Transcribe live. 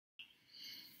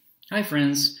Hi,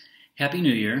 friends. Happy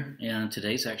New Year. And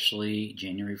today's actually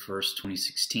January 1st,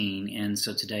 2016. And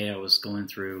so today I was going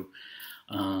through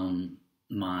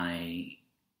my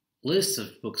list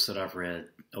of books that I've read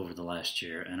over the last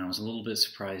year. And I was a little bit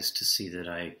surprised to see that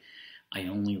I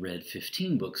only read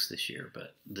 15 books this year,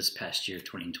 but this past year,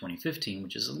 2015,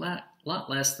 which is a lot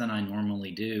less than I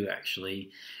normally do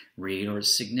actually read, or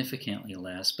significantly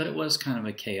less, but it was kind of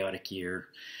a chaotic year.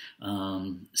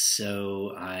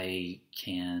 So I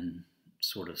can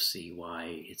sort of see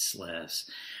why it's less.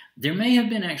 There may have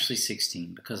been actually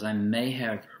 16 because I may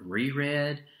have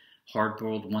reread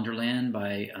Hard-Boiled Wonderland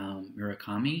by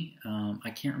Murakami.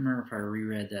 I can't remember if I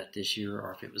reread that this year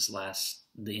or if it was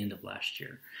the end of last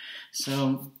year.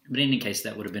 So, but in any case,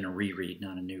 that would have been a reread,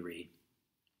 not a new read.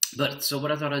 But so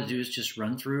what I thought I'd do is just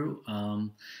run through,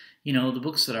 the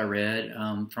books that I read.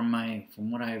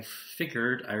 From what I've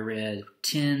figured, I read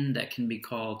 10 that can be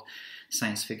called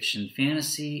science fiction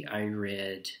fantasy. I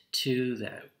read 2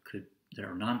 that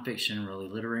are nonfiction, really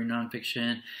literary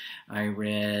nonfiction. I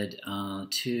read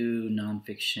 2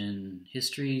 nonfiction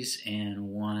histories and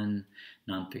 1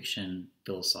 nonfiction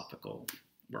philosophical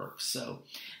work. So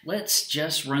let's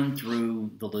just run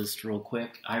through the list real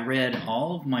quick. I read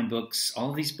all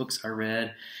of these books I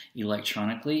read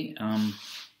electronically.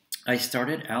 I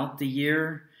started out the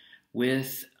year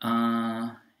with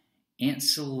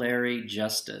Ancillary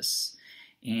Justice.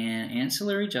 And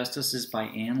Ancillary Justice is by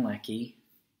Leckie.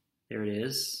 There it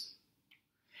is.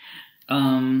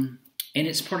 And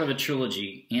it's part of a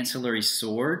trilogy, Ancillary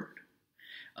Sword,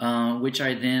 which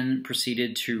I then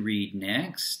proceeded to read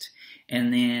next.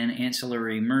 And then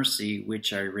Ancillary Mercy,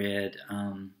 which I read,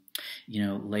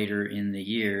 later in the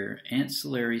year.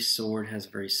 Ancillary Sword has a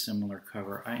very similar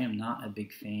cover. I am not a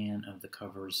big fan of the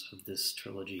covers of this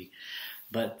trilogy,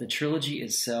 but the trilogy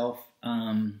itself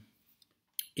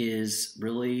is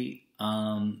really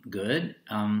good.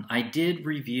 I did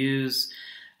reviews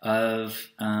of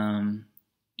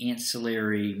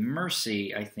Ancillary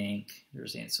Mercy, I think.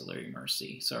 There's Ancillary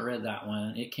Mercy. So I read that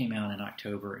one. It came out in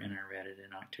October, and I read it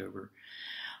in October.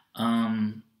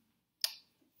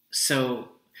 So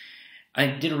I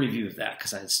did a review of that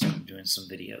because I had started doing some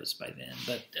videos by then.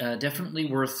 But definitely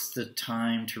worth the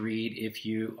time to read if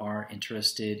you are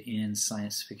interested in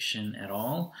science fiction at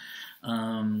all.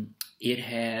 It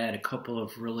had a couple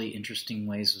of really interesting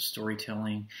ways of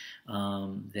storytelling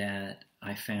that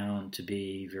I found to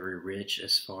be very rich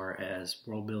as far as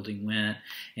world building went,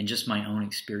 and just my own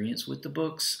experience with the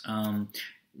books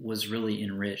was really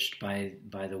enriched by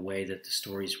the way that the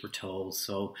stories were told.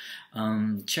 So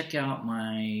check out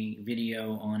my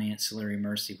video on Ancillary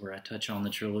Mercy where I touch on the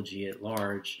trilogy at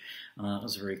large. It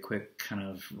was a very quick kind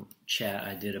of chat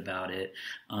I did about it.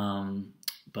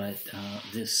 But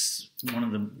one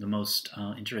of the most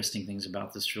interesting things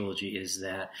about this trilogy is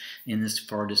that in this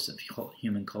far distant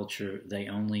human culture, they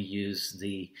only use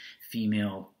the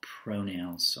female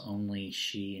pronouns, so only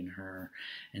she and her,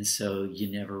 and so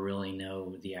you never really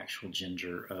know the actual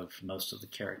gender of most of the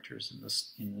characters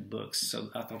in the books. So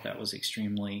I thought that was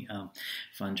extremely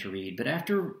fun to read. But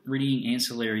after reading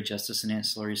Ancillary Justice and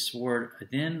Ancillary Sword, I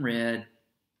then read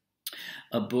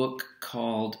a book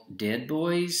called Dead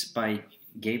Boys by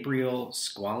Gabriel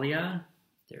Squalia.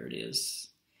 There it is.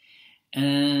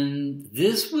 And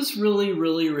this was really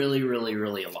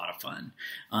a lot of fun.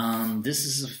 This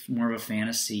is more of a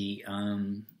fantasy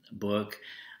book.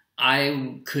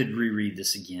 I could reread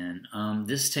this again.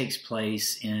 This takes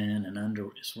place in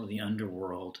sort of the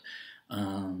underworld,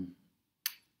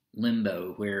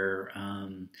 limbo, where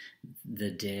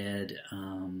the dead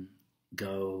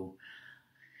go.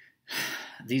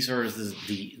 These are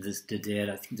the dead,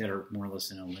 I think, that are more or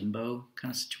less in a limbo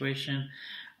kind of situation.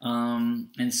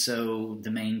 And so the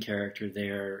main character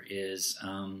there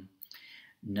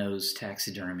knows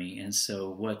taxidermy. And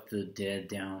so what the dead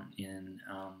down in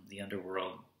the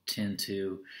underworld tend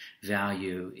to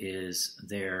value is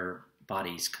their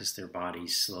bodies, because their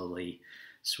bodies slowly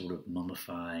sort of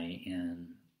mummify and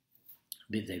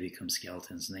they become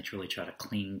skeletons, and they really try to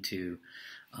cling to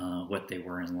what they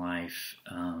were in life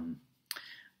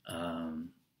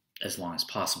as long as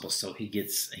possible. So he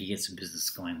gets a business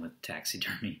going with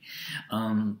taxidermy,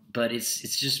 but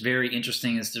it's just very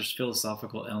interesting. There's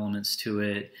philosophical elements to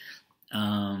it.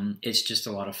 It's just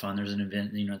a lot of fun. There's an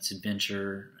event, it's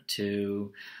adventure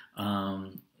too.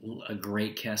 A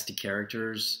great cast of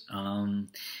characters.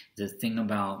 The thing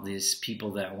about these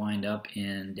people that wind up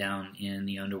down in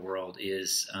the underworld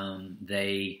is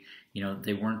they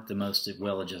weren't the most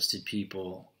well-adjusted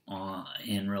people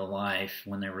in real life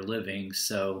when they were living,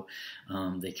 so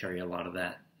they carry a lot of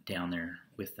that down there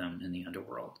with them in the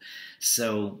underworld.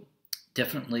 So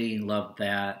definitely loved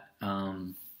that.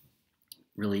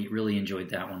 Really enjoyed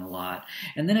that one a lot.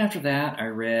 And then after that, I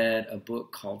read a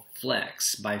book called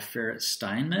Flux by Ferrett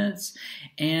Steinmetz.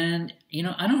 And, you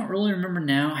know, I don't really remember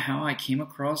now how I came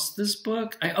across this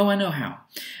book. I know how.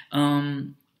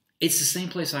 It's the same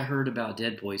place I heard about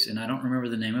Dead Boys, and I don't remember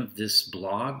the name of this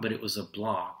blog, but it was a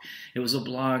blog. It was a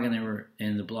blog,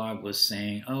 and the blog was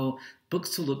saying, oh,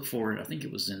 books to look for. I think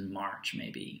it was in March,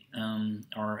 maybe,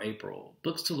 or April.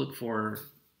 Books to look for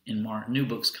in March, new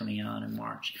books coming out in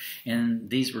March. And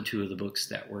these were two of the books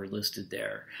that were listed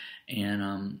there.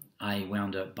 And I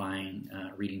wound up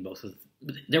reading both of them.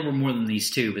 There were more than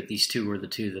these two, but these two were the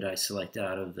two that I selected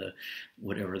out of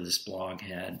whatever this blog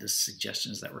had, the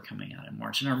suggestions that were coming out in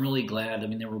March. And I'm really glad. I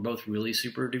mean, they were both really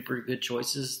super duper good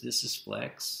choices. This is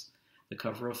Flux, the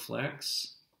cover of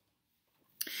Flux,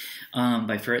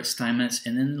 by Ferrett Steinmetz.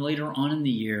 And then later on in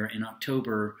the year, in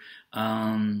October,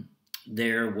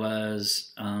 there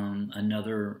was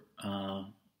another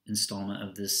installment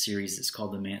of this series that's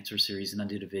called the Mancer series, and I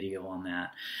did a video on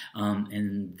that.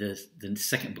 And the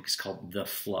second book is called The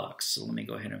Flux. So let me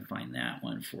go ahead and find that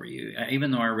one for you.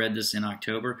 Even though I read this in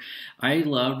October, I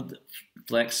loved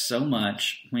Flux so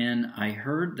much. When I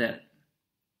heard that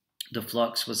The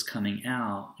Flux was coming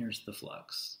out, here's The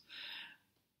Flux.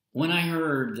 When I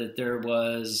heard that there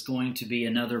was going to be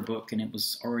another book and it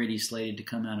was already slated to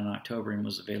come out in October and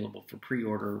was available for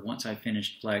pre-order, once I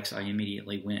finished Flux, I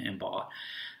immediately went and bought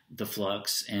The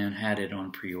Flux and had it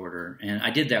on pre-order. And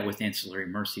I did that with Ancillary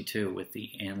Mercy too, with the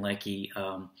Leckie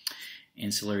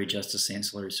Ancillary Justice,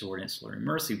 Ancillary Sword, Ancillary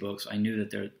Mercy books. I knew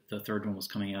that the third one was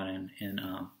coming out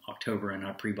in October, and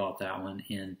I pre-bought that one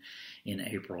in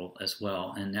April as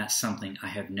well. And that's something I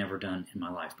have never done in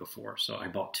my life before. So I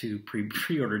bought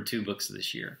pre-ordered two books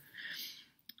this year.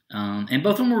 And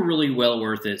both of them were really well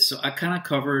worth it. So I kind of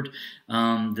covered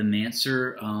the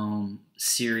Mancer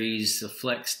series, the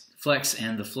Flux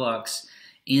and the Flux,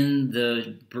 in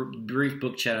the brief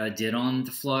book chat I did on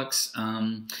the Flux,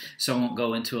 so I won't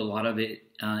go into a lot of it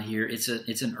here. It's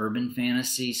an urban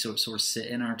fantasy, so it's sort of set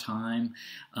in our time,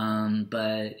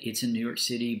 but it's in New York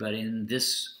City. But in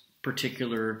this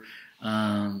particular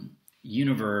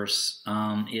universe,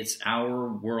 it's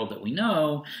our world that we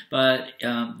know, but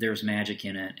there's magic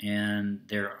in it, and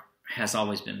there has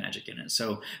always been magic in it.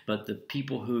 So, but the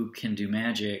people who can do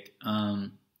magic,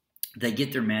 they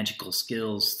get their magical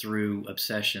skills through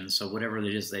obsession. So whatever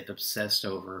it is they've obsessed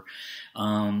over.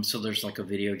 So there's like a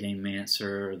video game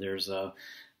mancer. There's a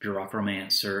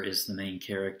bureaucromancer is the main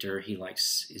character. He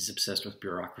is obsessed with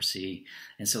bureaucracy,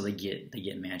 and so they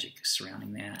get magic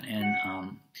surrounding that.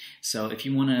 And so if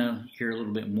you want to hear a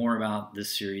little bit more about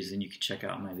this series, then you can check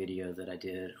out my video that I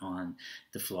did on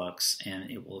the Flux, and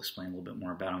it will explain a little bit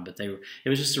more about them. But it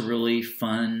was just a really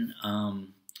fun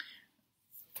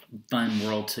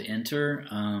world to enter,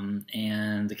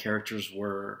 and the characters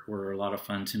were a lot of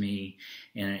fun to me,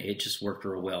 and it just worked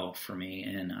real well for me,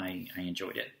 and I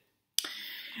enjoyed it.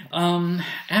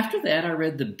 After that, I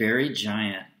read The Buried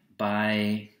Giant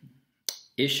by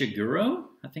Ishiguro.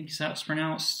 I think is how it's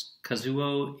pronounced,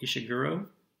 Kazuo Ishiguro.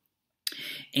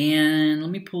 And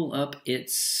let me pull up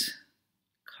its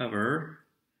cover.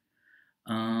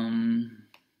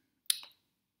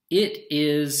 It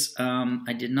is,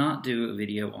 I did not do a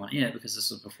video on it because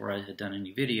this was before I had done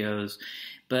any videos,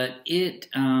 but here's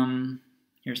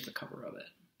the cover of it.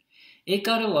 It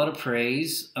got a lot of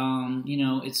praise.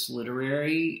 It's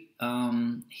literary.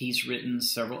 He's written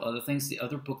several other things. The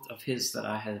other book of his that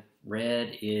I have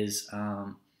read is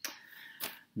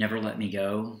Never Let Me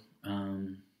Go,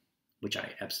 which I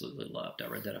absolutely loved. I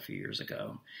read that a few years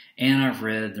ago. And I've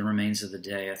read The Remains of the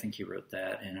Day. I think he wrote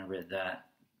that, and I read that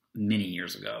many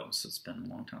years ago, so it's been a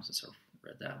long time since I've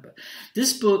read that. But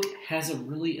this book has a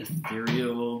really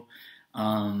ethereal,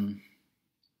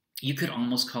 you could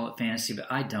almost call it fantasy,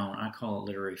 but I don't. I call it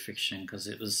literary fiction because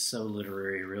it was so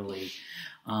literary, really.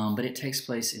 But it takes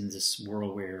place in this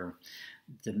world where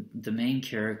the main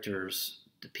characters,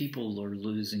 the people are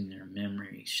losing their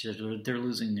memories. They're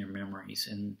losing their memories,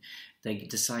 and they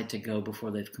decide to go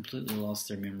before they've completely lost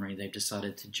their memory. They've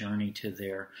decided to journey to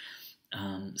their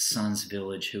son's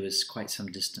village, who is quite some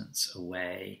distance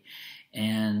away,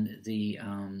 and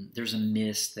there's a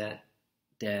mist that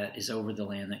is over the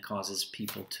land that causes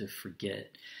people to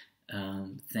forget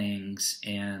things,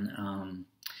 and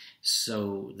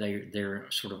so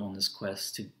they're sort of on this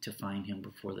quest to find him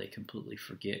before they completely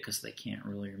forget, because they can't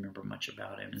really remember much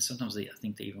about him, and sometimes I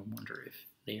think they even wonder if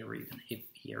he ever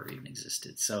even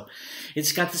existed. So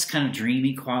it's got this kind of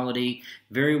dreamy quality,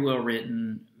 very well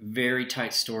written, very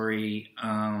tight story,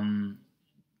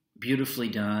 beautifully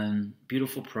done,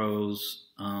 beautiful prose.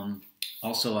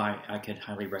 Also, I could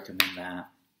highly recommend that.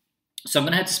 So I'm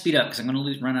going to have to speed up because I'm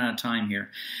going to run out of time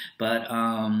here. But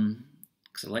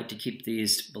because I like to keep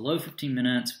these below 15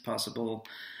 minutes if possible.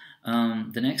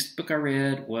 The next book I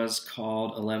read was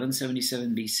called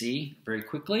 1177 BC. Very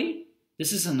quickly.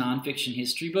 This is a nonfiction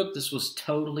history book. This was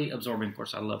totally absorbing. Of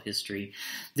course, I love history.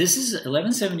 This is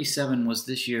 1177 was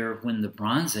this year when the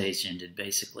Bronze Age ended,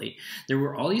 basically. There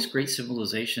were all these great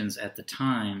civilizations at the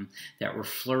time that were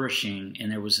flourishing,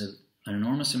 and there was an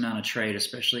enormous amount of trade,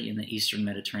 especially in the Eastern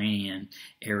Mediterranean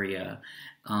area,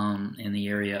 in the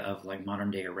area of like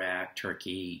modern-day Iraq,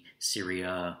 Turkey,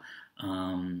 Syria,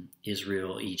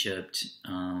 Israel, Egypt,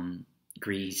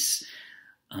 Greece.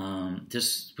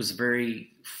 This was a very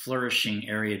flourishing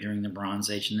area during the Bronze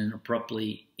Age, and then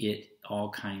abruptly it all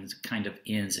kind of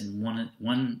ends, and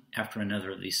one after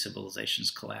another of these civilizations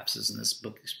collapses, and this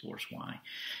book explores why.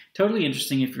 Totally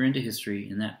interesting if you're into history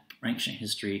and that ancient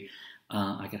history.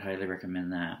 I could highly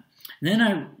recommend that. And then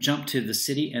I jumped to The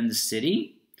City and the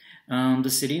City. The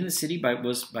City and the City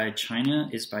is by China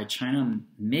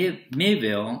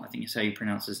Mieville, I think is how you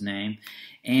pronounce his name.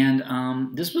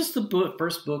 And this was the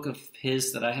first book of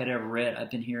his that I had ever read.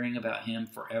 I've been hearing about him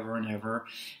forever and ever.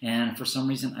 And for some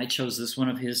reason, I chose this one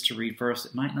of his to read first.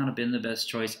 It might not have been the best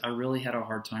choice. I really had a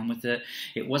hard time with it.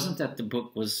 It wasn't that the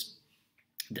book was...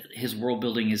 his world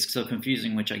building is so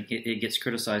confusing, which it gets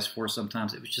criticized for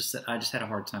sometimes. It was just that I just had a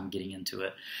hard time getting into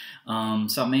it.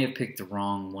 So I may have picked the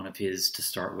wrong one of his to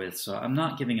start with. So I'm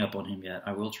not giving up on him yet.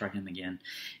 I will try him again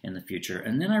in the future.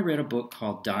 And then I read a book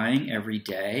called Dying Every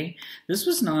Day. This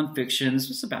was nonfiction. This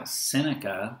was about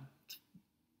Seneca,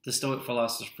 the Stoic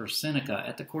philosopher Seneca,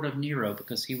 at the court of Nero,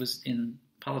 because he was in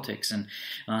politics and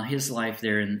his life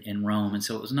there in Rome. And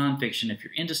so it was nonfiction. If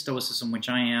you're into Stoicism, which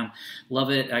I am,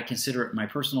 love it. I consider it my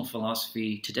personal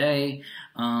philosophy today.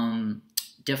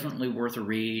 Definitely worth a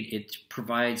read. It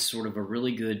provides sort of a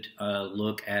really good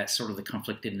look at sort of the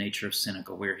conflicted nature of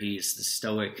Seneca, where he's the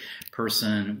Stoic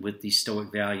person with these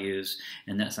Stoic values,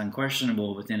 and that's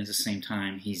unquestionable, but then at the same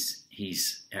time,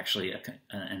 he's actually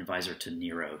an advisor to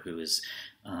Nero, who is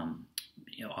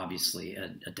obviously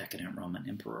a decadent Roman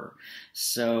emperor.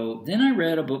 So then I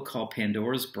read a book called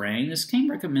Pandora's Brain. This came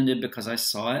recommended because I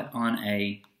saw it on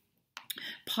a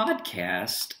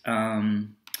podcast,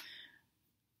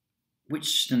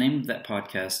 which the name of that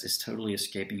podcast is totally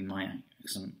escaping my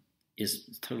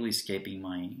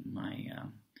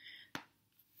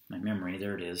memory.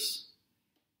 There it is.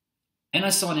 And I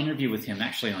saw an interview with him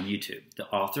actually on YouTube. The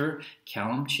author,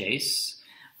 Calum, Chace.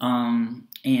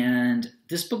 And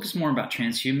this book is more about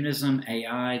transhumanism,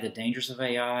 AI, the dangers of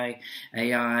AI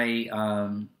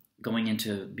going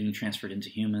into being transferred into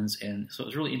humans. And so it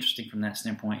was really interesting from that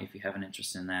standpoint if you have an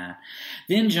interest in that.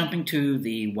 Then jumping to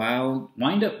the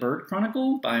Wind-Up Bird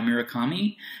Chronicle by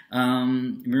Murakami.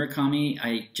 Murakami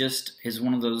is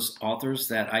one of those authors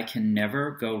that I can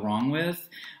never go wrong with.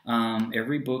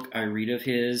 Every book I read of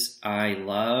his, I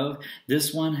love.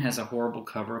 This one has a horrible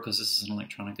cover because this is an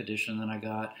electronic edition that I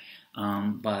got.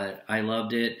 But I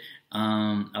loved it.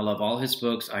 I love all his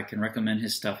books. I can recommend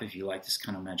his stuff if you like this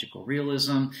kind of magical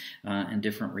realism and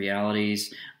different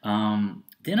realities.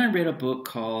 Then I read a book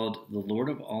called The Lord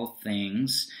of All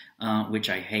Things, which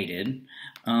I hated.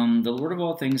 The Lord of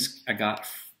All Things I got.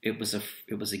 It was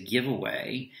a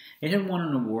giveaway. It had won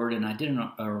an award, and I did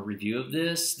a review of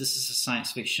this. This is a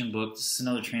science fiction book. This is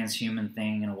another transhuman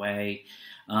thing in a way.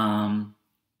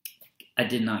 I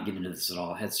did not get into this at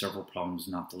all. I had several problems,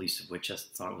 not the least of which I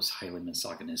thought it was highly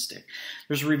misogynistic.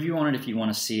 There's a review on it if you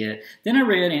want to see it. Then I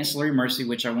read Ancillary Mercy,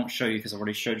 which I won't show you because I've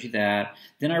already showed you that.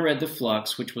 Then I read The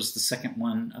Flux, which was the second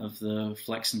one of the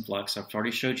Flex and Flux. I've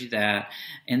already showed you that.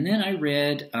 And then I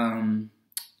read a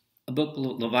book,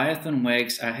 Leviathan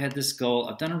Wakes. I had this goal.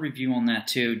 I've done a review on that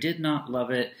too. Did not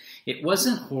love it. It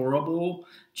wasn't horrible.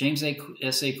 James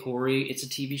S.A. Corey, it's a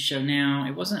TV show now.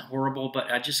 It wasn't horrible, but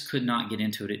I just could not get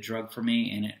into it. It drugged for me,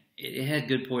 and it had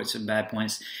good points and bad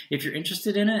points. If you're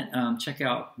interested in it, check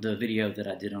out the video that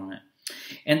I did on it.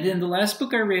 And then the last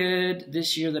book I read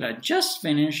this year that I just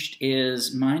finished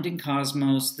is Mind and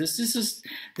Cosmos. This is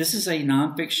a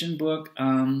nonfiction book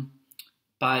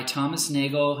by Thomas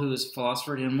Nagel, who is a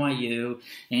philosopher at NYU,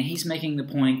 and he's making the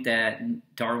point that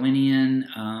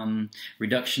Darwinian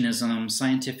reductionism,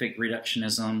 scientific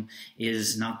reductionism,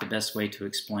 is not the best way to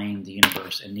explain the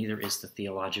universe, and neither is the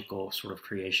theological sort of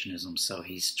creationism. So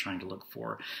he's trying to look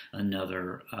for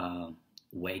another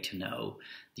way to know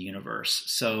the universe.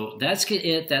 So that's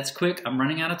it. That's quick. I'm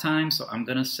running out of time, so I'm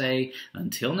going to say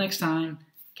until next time,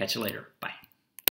 catch you later. Bye.